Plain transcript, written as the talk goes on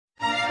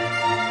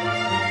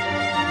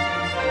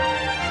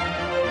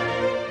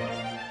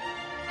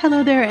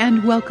Hello there,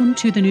 and welcome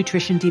to the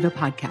Nutrition Diva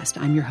podcast.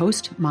 I'm your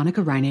host,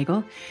 Monica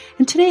Reinagel,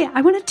 and today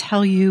I want to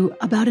tell you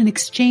about an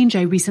exchange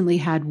I recently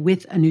had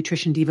with a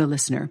Nutrition Diva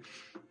listener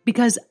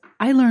because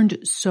I learned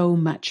so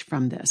much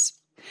from this.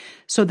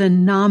 So the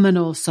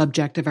nominal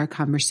subject of our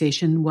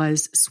conversation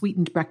was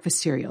sweetened breakfast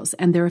cereals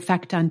and their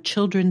effect on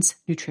children's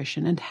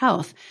nutrition and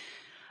health.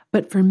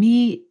 But for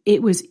me,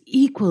 it was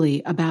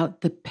equally about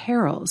the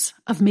perils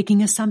of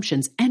making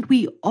assumptions, and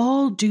we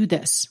all do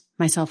this,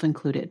 myself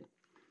included.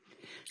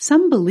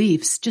 Some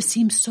beliefs just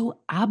seem so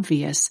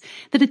obvious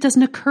that it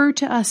doesn't occur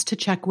to us to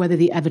check whether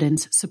the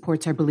evidence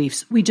supports our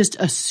beliefs. We just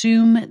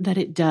assume that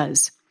it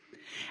does.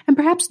 And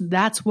perhaps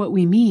that's what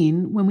we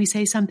mean when we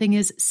say something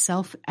is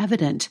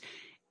self-evident.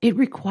 It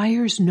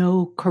requires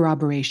no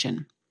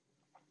corroboration.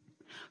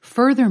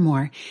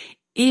 Furthermore,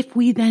 if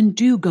we then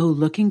do go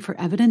looking for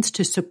evidence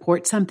to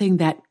support something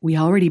that we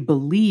already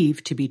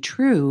believe to be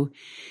true,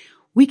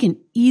 we can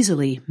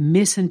easily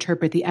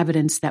misinterpret the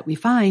evidence that we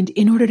find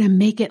in order to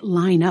make it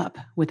line up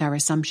with our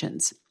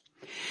assumptions.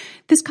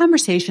 This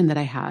conversation that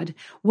I had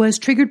was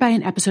triggered by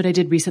an episode I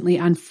did recently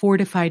on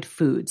fortified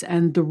foods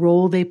and the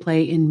role they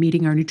play in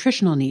meeting our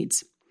nutritional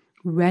needs.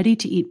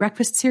 Ready-to-eat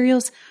breakfast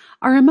cereals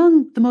are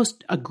among the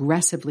most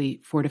aggressively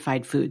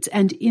fortified foods.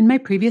 And in my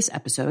previous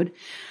episode,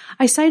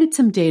 I cited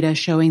some data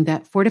showing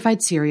that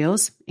fortified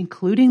cereals,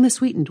 including the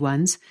sweetened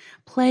ones,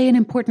 play an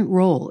important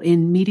role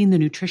in meeting the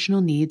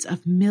nutritional needs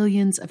of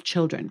millions of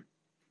children.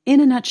 In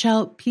a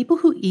nutshell, people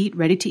who eat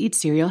ready-to-eat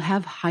cereal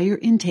have higher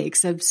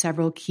intakes of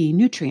several key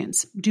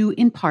nutrients, due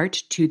in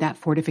part to that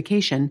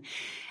fortification,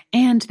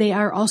 and they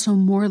are also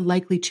more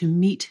likely to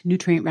meet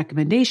nutrient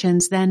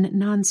recommendations than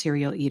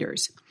non-cereal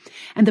eaters.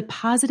 And the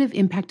positive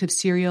impact of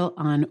cereal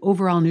on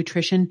overall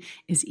nutrition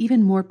is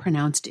even more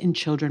pronounced in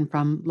children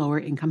from lower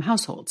income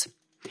households.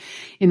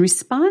 In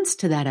response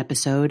to that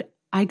episode,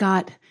 I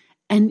got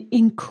an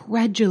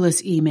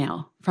incredulous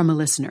email from a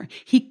listener.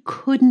 He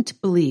couldn't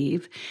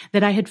believe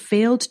that I had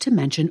failed to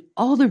mention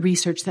all the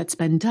research that's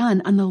been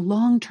done on the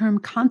long-term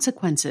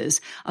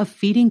consequences of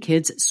feeding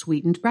kids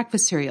sweetened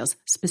breakfast cereals,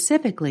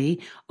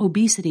 specifically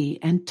obesity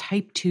and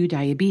type 2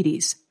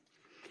 diabetes.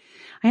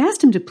 I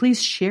asked him to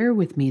please share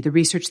with me the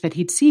research that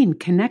he'd seen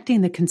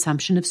connecting the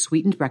consumption of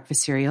sweetened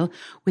breakfast cereal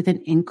with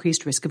an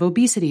increased risk of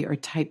obesity or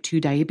type 2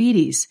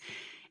 diabetes.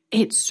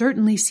 It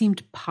certainly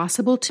seemed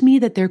possible to me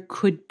that there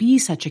could be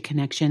such a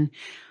connection,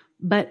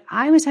 but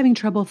I was having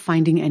trouble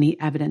finding any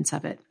evidence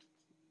of it.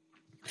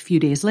 A few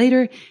days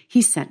later,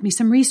 he sent me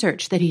some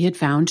research that he had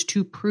found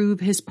to prove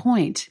his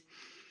point.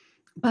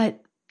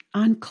 But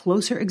on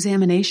closer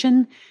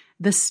examination,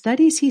 the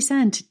studies he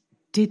sent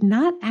did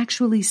not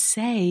actually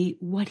say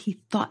what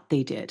he thought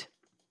they did.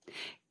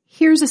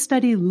 Here's a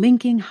study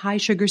linking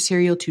high-sugar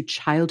cereal to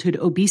childhood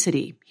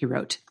obesity, he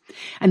wrote.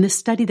 And the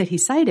study that he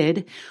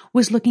cited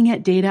was looking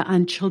at data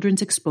on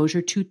children's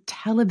exposure to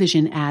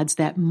television ads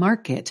that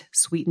market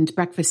sweetened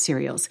breakfast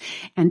cereals.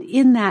 And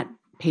in that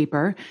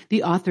paper,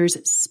 the authors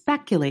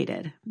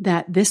speculated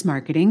that this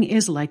marketing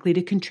is likely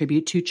to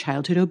contribute to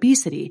childhood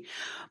obesity,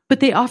 but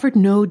they offered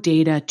no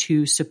data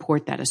to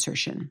support that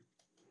assertion.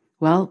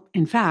 Well,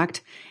 in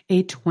fact,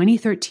 a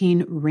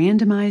 2013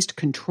 randomized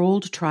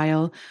controlled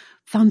trial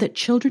found that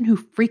children who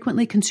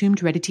frequently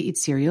consumed ready-to-eat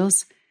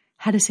cereals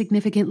had a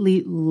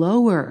significantly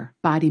lower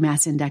body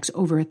mass index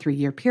over a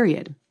 3-year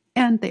period,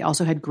 and they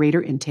also had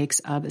greater intakes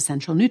of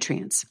essential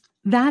nutrients.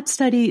 That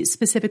study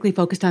specifically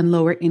focused on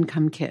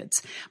lower-income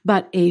kids,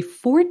 but a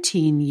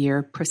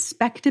 14-year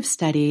prospective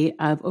study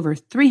of over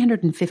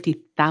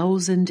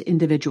 350,000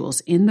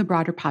 individuals in the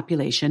broader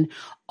population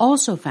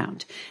also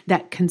found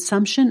that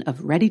consumption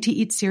of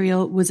ready-to-eat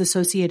cereal was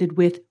associated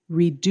with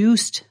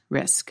reduced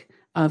risk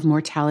of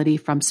mortality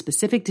from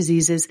specific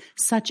diseases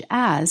such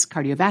as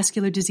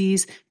cardiovascular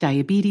disease,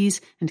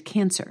 diabetes, and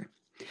cancer.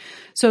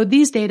 So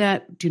these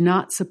data do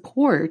not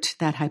support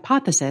that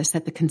hypothesis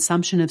that the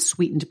consumption of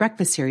sweetened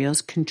breakfast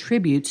cereals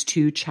contributes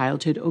to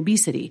childhood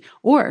obesity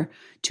or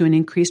to an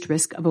increased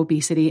risk of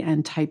obesity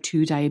and type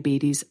 2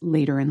 diabetes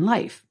later in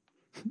life.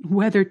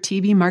 Whether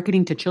TV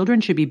marketing to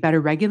children should be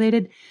better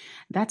regulated,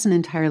 that's an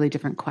entirely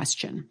different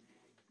question.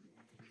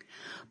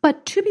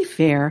 But to be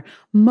fair,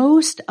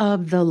 most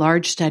of the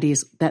large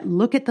studies that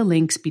look at the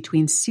links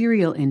between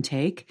cereal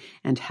intake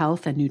and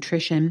health and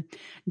nutrition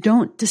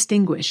don't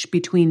distinguish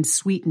between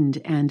sweetened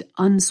and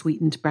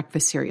unsweetened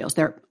breakfast cereals.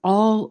 They're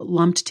all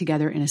lumped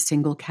together in a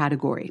single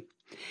category.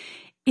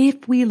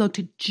 If we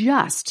looked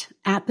just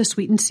at the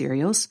sweetened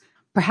cereals,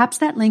 perhaps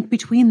that link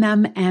between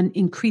them and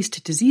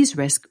increased disease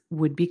risk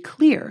would be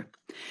clear.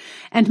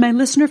 And my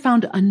listener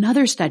found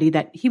another study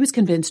that he was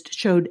convinced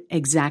showed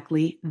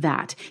exactly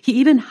that. He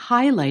even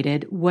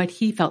highlighted what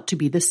he felt to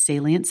be the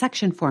salient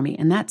section for me,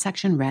 and that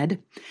section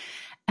read,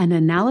 An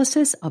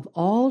analysis of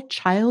all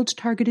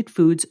child-targeted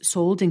foods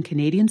sold in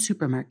Canadian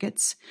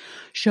supermarkets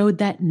showed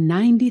that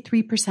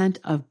 93%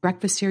 of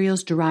breakfast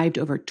cereals derived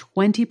over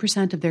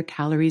 20% of their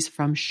calories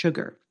from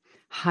sugar.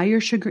 Higher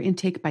sugar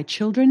intake by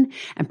children,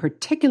 and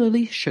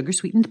particularly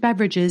sugar-sweetened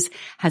beverages,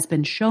 has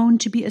been shown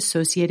to be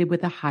associated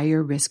with a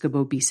higher risk of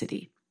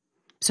obesity.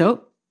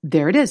 So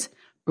there it is.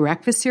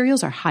 breakfast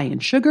cereals are high in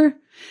sugar,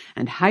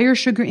 and higher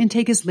sugar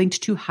intake is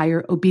linked to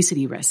higher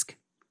obesity risk.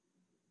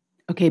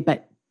 Okay,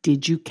 but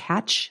did you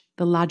catch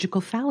the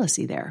logical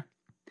fallacy there?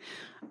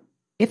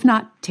 If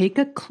not, take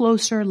a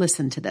closer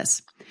listen to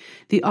this.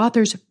 The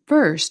authors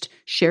first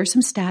share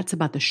some stats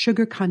about the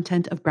sugar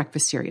content of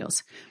breakfast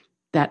cereals,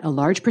 that a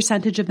large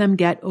percentage of them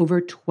get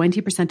over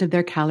 20% of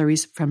their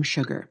calories from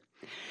sugar.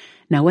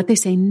 Now, what they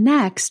say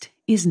next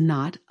is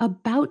not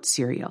about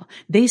cereal.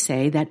 They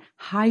say that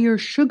higher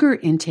sugar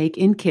intake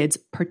in kids,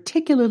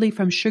 particularly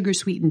from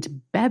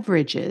sugar-sweetened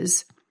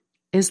beverages,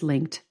 is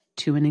linked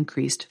to an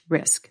increased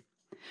risk.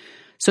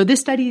 So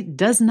this study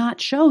does not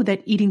show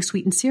that eating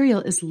sweetened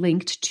cereal is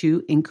linked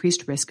to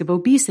increased risk of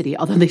obesity,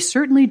 although they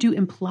certainly do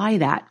imply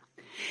that.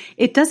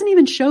 It doesn't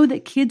even show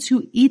that kids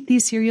who eat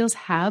these cereals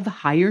have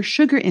higher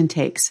sugar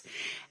intakes.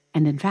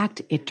 And in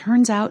fact, it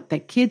turns out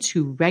that kids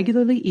who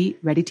regularly eat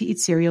ready-to-eat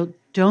cereal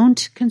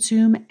don't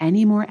consume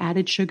any more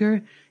added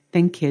sugar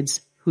than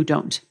kids who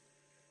don't.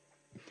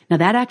 Now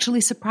that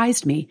actually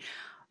surprised me,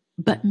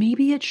 but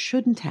maybe it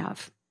shouldn't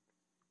have.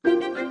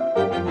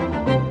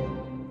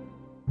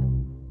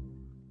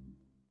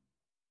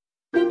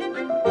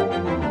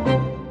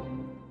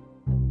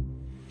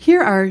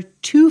 Here are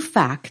two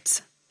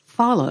facts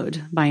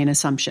followed by an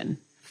assumption.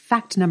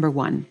 Fact number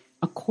one,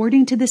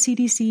 according to the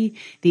CDC,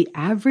 the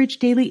average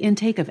daily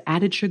intake of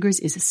added sugars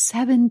is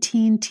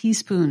 17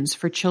 teaspoons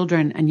for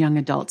children and young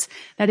adults.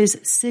 That is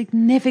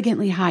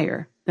significantly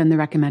higher than the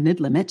recommended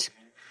limit.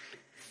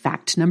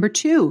 Fact number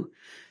two,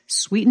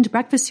 sweetened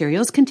breakfast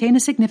cereals contain a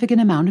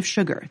significant amount of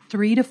sugar.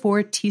 3 to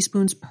 4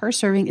 teaspoons per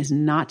serving is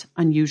not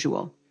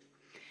unusual.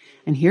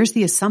 And here's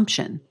the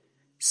assumption.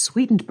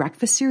 Sweetened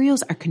breakfast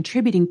cereals are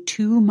contributing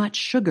too much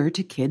sugar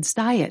to kids'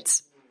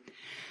 diets.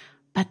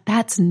 But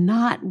that's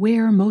not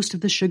where most of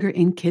the sugar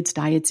in kids'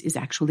 diets is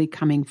actually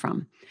coming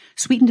from.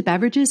 Sweetened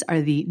beverages are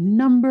the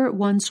number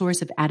one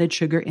source of added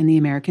sugar in the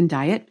American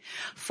diet,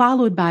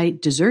 followed by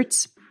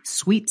desserts,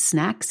 sweet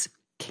snacks,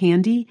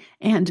 candy,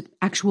 and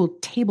actual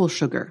table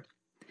sugar.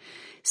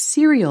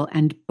 Cereal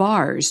and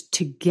bars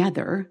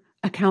together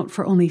account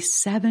for only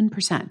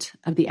 7%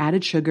 of the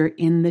added sugar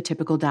in the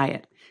typical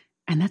diet.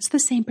 And that's the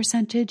same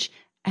percentage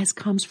as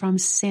comes from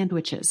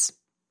sandwiches.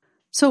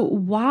 So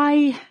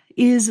why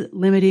is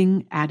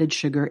limiting added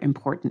sugar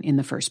important in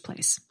the first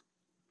place?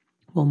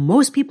 Well,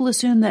 most people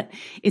assume that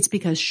it's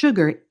because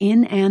sugar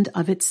in and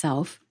of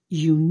itself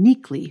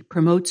uniquely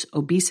promotes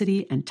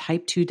obesity and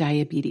type 2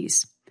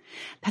 diabetes.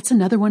 That's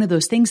another one of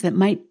those things that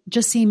might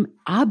just seem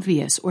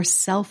obvious or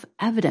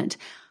self-evident,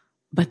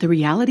 but the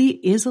reality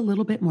is a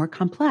little bit more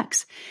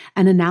complex.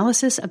 An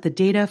analysis of the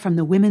data from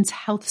the Women's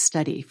Health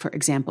Study, for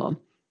example,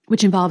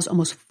 which involves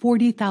almost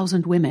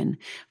 40,000 women,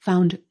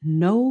 found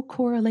no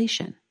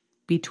correlation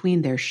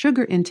between their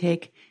sugar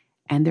intake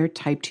and their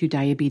type 2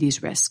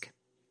 diabetes risk.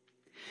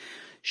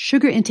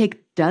 Sugar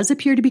intake does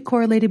appear to be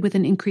correlated with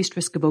an increased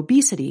risk of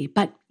obesity,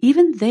 but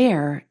even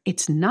there,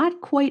 it's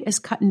not quite as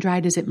cut and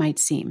dried as it might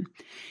seem.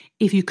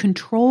 If you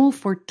control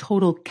for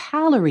total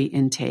calorie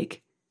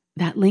intake,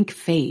 that link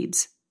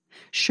fades.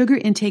 Sugar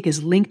intake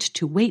is linked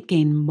to weight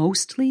gain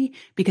mostly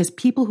because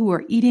people who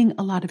are eating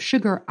a lot of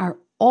sugar are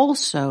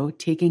also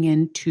taking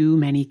in too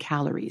many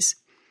calories.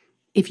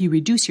 If you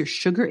reduce your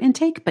sugar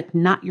intake but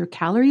not your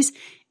calories,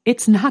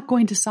 it's not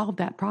going to solve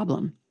that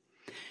problem.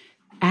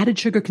 Added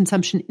sugar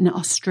consumption in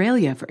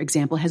Australia, for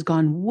example, has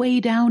gone way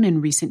down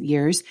in recent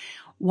years,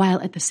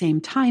 while at the same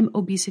time,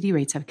 obesity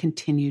rates have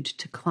continued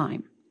to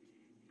climb.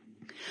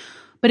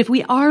 But if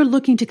we are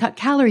looking to cut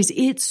calories,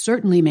 it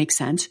certainly makes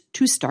sense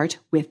to start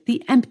with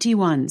the empty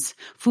ones,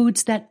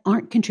 foods that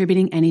aren't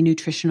contributing any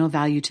nutritional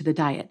value to the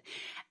diet.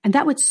 And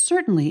that would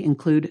certainly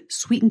include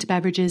sweetened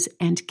beverages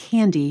and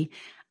candy,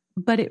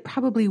 but it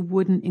probably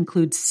wouldn't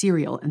include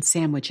cereal and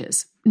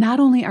sandwiches. Not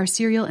only are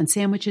cereal and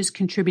sandwiches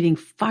contributing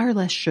far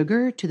less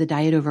sugar to the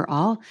diet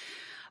overall,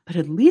 but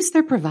at least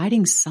they're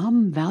providing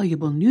some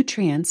valuable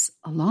nutrients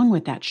along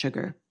with that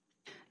sugar.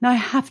 Now, I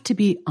have to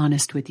be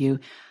honest with you.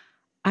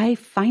 I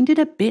find it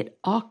a bit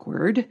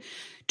awkward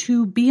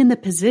to be in the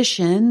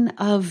position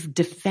of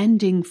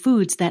defending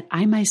foods that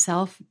I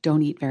myself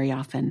don't eat very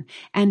often,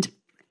 and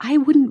I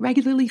wouldn't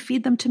regularly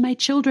feed them to my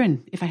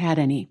children if I had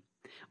any.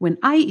 When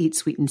I eat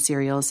sweetened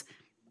cereals,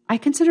 I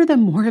consider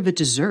them more of a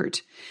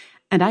dessert,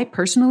 and I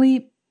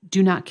personally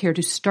do not care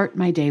to start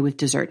my day with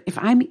dessert. If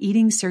I'm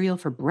eating cereal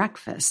for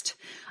breakfast,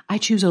 I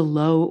choose a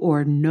low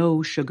or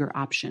no sugar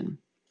option.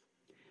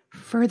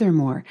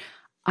 Furthermore,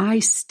 I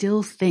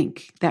still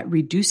think that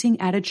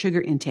reducing added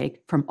sugar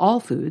intake from all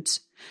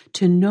foods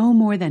to no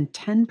more than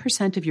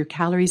 10% of your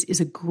calories is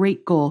a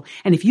great goal.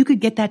 And if you could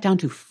get that down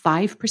to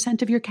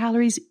 5% of your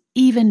calories,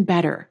 even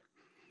better.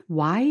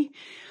 Why?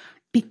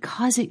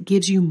 Because it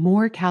gives you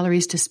more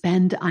calories to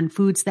spend on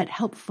foods that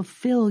help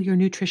fulfill your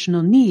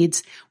nutritional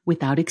needs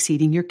without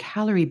exceeding your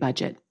calorie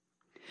budget.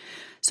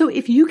 So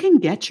if you can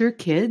get your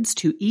kids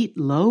to eat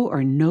low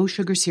or no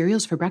sugar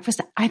cereals for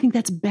breakfast, I think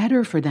that's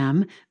better for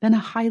them than a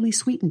highly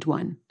sweetened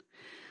one.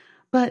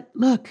 But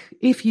look,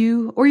 if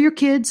you or your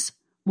kids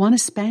want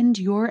to spend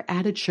your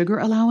added sugar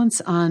allowance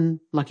on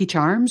Lucky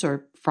Charms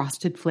or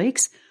Frosted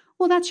Flakes,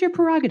 well, that's your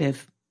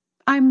prerogative.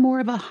 I'm more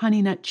of a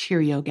Honey Nut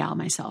Cheerio gal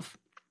myself.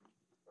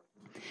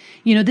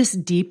 This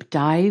deep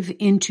dive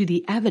into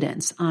the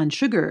evidence on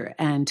sugar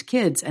and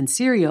kids and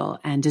cereal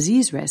and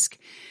disease risk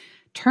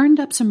turned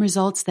up some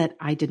results that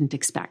I didn't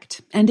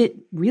expect. And it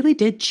really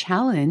did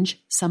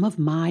challenge some of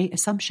my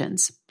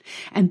assumptions.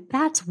 And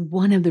that's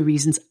one of the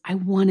reasons I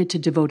wanted to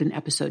devote an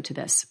episode to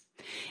this.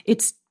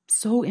 It's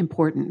so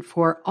important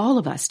for all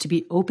of us to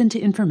be open to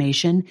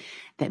information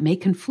that may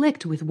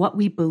conflict with what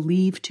we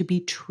believe to be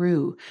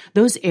true.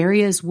 Those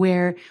areas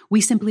where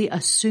we simply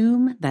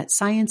assume that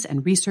science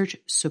and research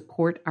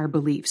support our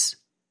beliefs.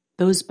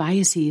 Those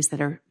biases that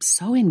are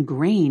so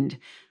ingrained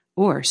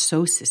or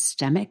so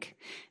systemic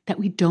that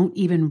we don't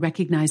even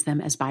recognize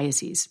them as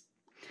biases.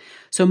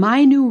 So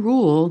my new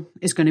rule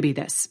is going to be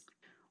this.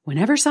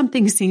 Whenever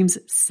something seems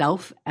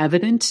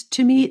self-evident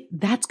to me,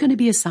 that's going to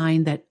be a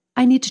sign that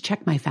I need to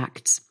check my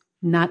facts.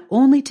 Not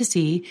only to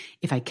see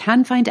if I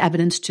can find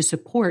evidence to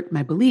support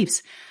my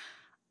beliefs,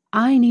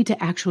 I need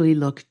to actually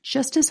look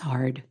just as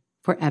hard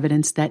for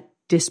evidence that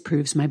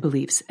disproves my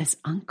beliefs, as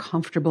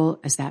uncomfortable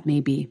as that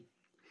may be.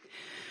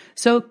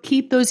 So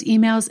keep those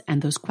emails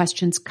and those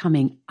questions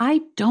coming.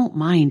 I don't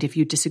mind if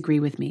you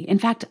disagree with me. In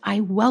fact, I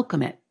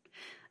welcome it,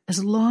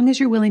 as long as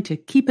you're willing to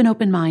keep an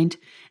open mind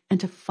and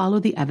to follow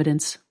the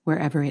evidence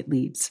wherever it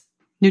leads.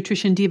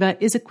 Nutrition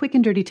Diva is a quick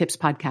and dirty tips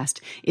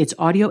podcast. It's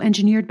audio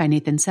engineered by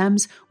Nathan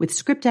Sems with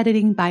script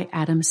editing by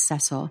Adam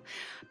Cecil.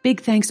 Big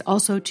thanks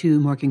also to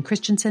Morgan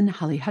Christensen,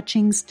 Holly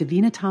Hutchings,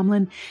 Davina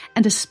Tomlin,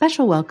 and a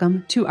special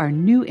welcome to our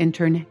new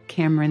intern,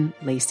 Cameron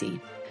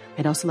Lacey.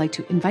 I'd also like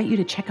to invite you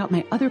to check out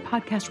my other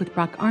podcast with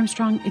Brock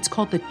Armstrong. It's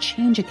called The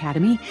Change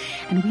Academy,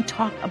 and we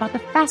talk about the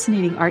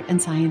fascinating art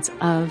and science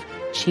of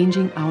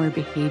changing our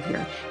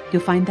behavior.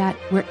 You'll find that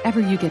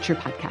wherever you get your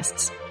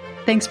podcasts.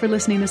 Thanks for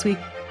listening this week.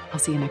 I'll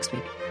see you next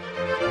week.